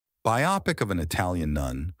biopic of an Italian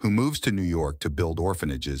nun who moves to New York to build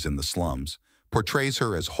orphanages in the slums, portrays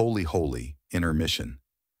her as holy in her mission.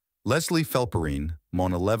 Leslie Felperine,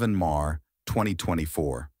 Mon 11 Mar,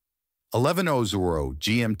 2024. 11:00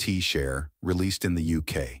 GMT share, released in the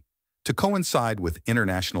UK. To coincide with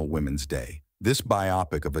International Women's Day, this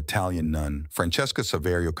biopic of Italian nun Francesca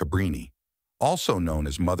Cabrini, also known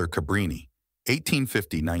as Mother Cabrini,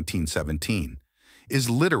 1850–1917,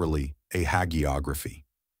 is literally a hagiography.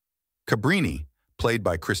 Cabrini, played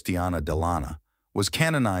by Cristiana Dell'Anna, was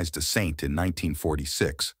canonized a saint in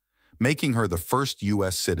 1946, making her the first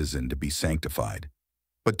U.S. citizen to be sanctified.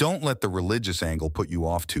 But don't let the religious angle put you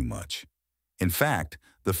off too much. In fact,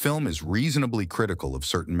 the film is reasonably critical of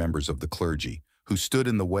certain members of the clergy who stood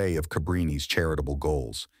in the way of Cabrini's charitable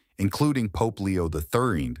goals, including Pope Leo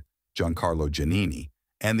III, Giancarlo Giannini,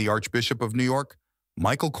 and the Archbishop of New York,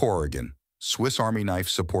 Michael Corrigan, Swiss Army knife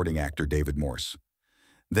supporting actor David Morse.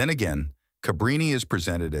 Then again, Cabrini is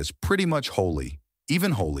presented as pretty much holy,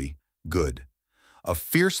 even holy, good. A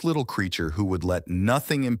fierce little creature who would let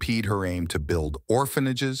nothing impede her aim to build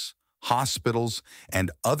orphanages, hospitals,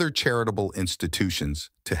 and other charitable institutions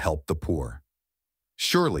to help the poor.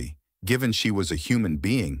 Surely, given she was a human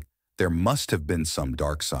being, there must have been some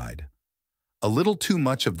dark side. A little too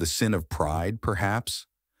much of the sin of pride, perhaps?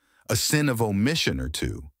 A sin of omission or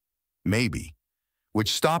two, maybe,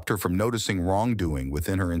 which stopped her from noticing wrongdoing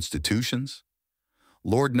within her institutions?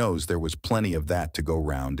 Lord knows there was plenty of that to go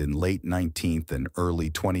round in late 19th and early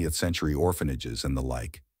 20th century orphanages and the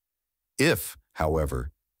like. If, however,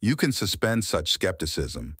 you can suspend such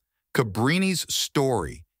skepticism, Cabrini's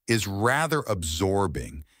story is rather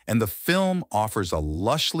absorbing, and the film offers a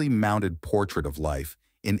lushly mounted portrait of life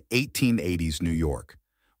in 1880s New York,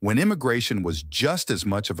 when immigration was just as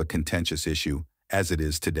much of a contentious issue as it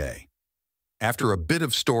is today. After a bit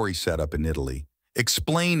of story setup in Italy,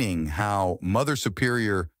 explaining how Mother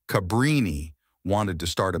Superior Cabrini wanted to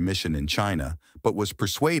start a mission in China, but was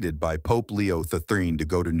persuaded by Pope Leo III to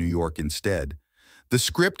go to New York instead, the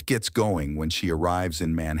script gets going when she arrives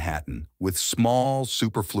in Manhattan with small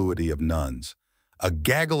superfluity of nuns, a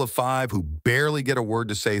gaggle of five who barely get a word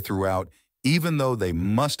to say throughout, even though they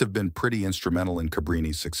must have been pretty instrumental in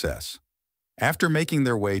Cabrini's success. After making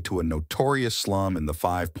their way to a notorious slum in the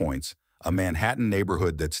Five Points, a Manhattan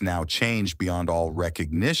neighborhood that's now changed beyond all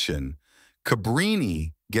recognition,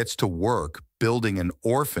 Cabrini gets to work building an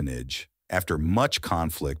orphanage after much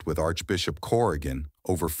conflict with Archbishop Corrigan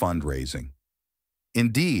over fundraising.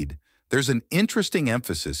 Indeed, there's an interesting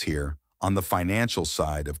emphasis here on the financial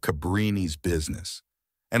side of Cabrini's business.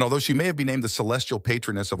 And although she may have been named the celestial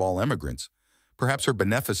patroness of all immigrants, perhaps her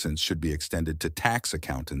beneficence should be extended to tax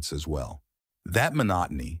accountants as well. That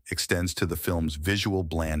monotony extends to the film's visual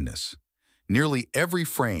blandness. Nearly every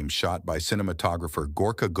frame shot by cinematographer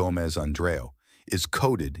Gorka Gomez Andreu is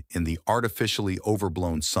coated in the artificially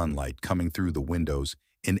overblown sunlight coming through the windows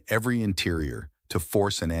in every interior to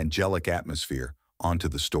force an angelic atmosphere onto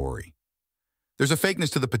the story. There's a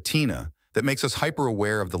fakeness to the patina that makes us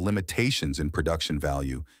hyper-aware of the limitations in production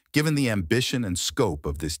value given the ambition and scope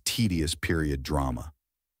of this tedious period drama.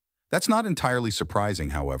 That's not entirely surprising,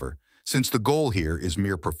 however, since the goal here is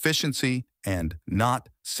mere proficiency and not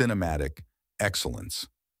cinematic excellence.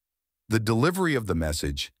 The delivery of the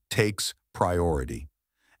message takes priority.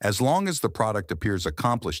 As long as the product appears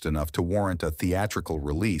accomplished enough to warrant a theatrical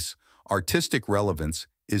release, artistic relevance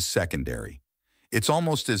is secondary. It's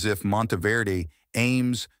almost as if Monteverde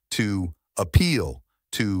aims to appeal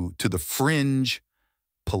to the fringe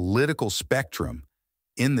political spectrum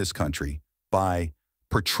in this country by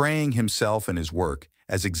portraying himself and his work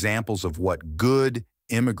as examples of what good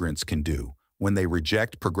immigrants can do when they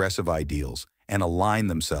reject progressive ideals and align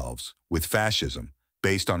themselves with fascism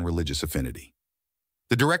based on religious affinity.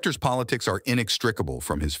 The director's politics are inextricable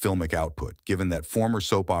from his filmic output, given that former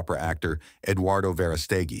soap opera actor Eduardo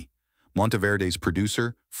Verastegui, Monteverde's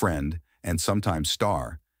producer, friend, and sometimes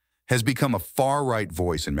star, has become a far-right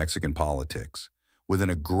voice in Mexican politics, with an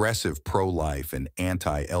aggressive pro-life and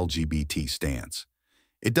anti-LGBT stance.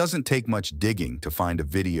 It doesn't take much digging to find a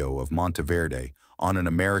video of Monteverde on an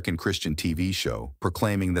American Christian TV show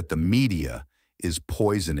proclaiming that the media is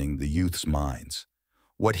poisoning the youth's minds.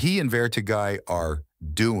 What he and Vertigay are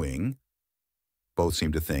doing, both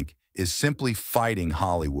seem to think, is simply fighting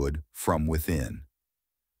Hollywood from within.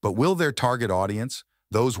 But will their target audience,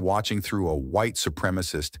 those watching through a white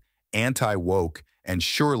supremacist, anti-woke, and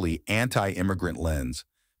surely anti-immigrant lens,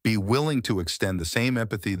 be willing to extend the same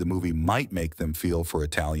empathy the movie might make them feel for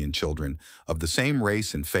Italian children of the same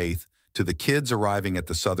race and faith, to the kids arriving at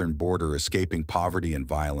the southern border escaping poverty and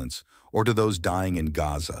violence, or to those dying in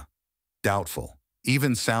Gaza? Doubtful.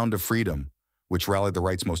 Even Sound of Freedom, which rallied the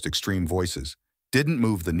right's most extreme voices, didn't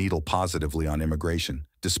move the needle positively on immigration,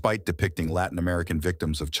 despite depicting Latin American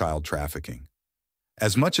victims of child trafficking.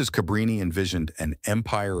 As much as Cabrini envisioned an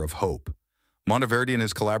empire of hope, Monteverde and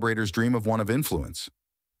his collaborators dream of one of influence.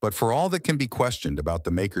 But for all that can be questioned about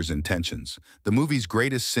the maker's intentions, the movie's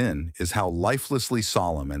greatest sin is how lifelessly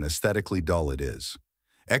solemn and aesthetically dull it is.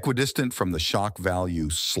 Equidistant from the shock value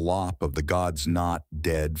slop of the God's Not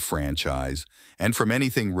Dead franchise, and from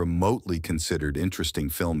anything remotely considered interesting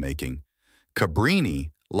filmmaking,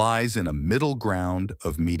 Cabrini lies in a middle ground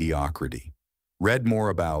of mediocrity. Read more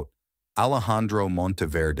about Alejandro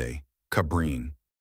Monteverde, Cabrini.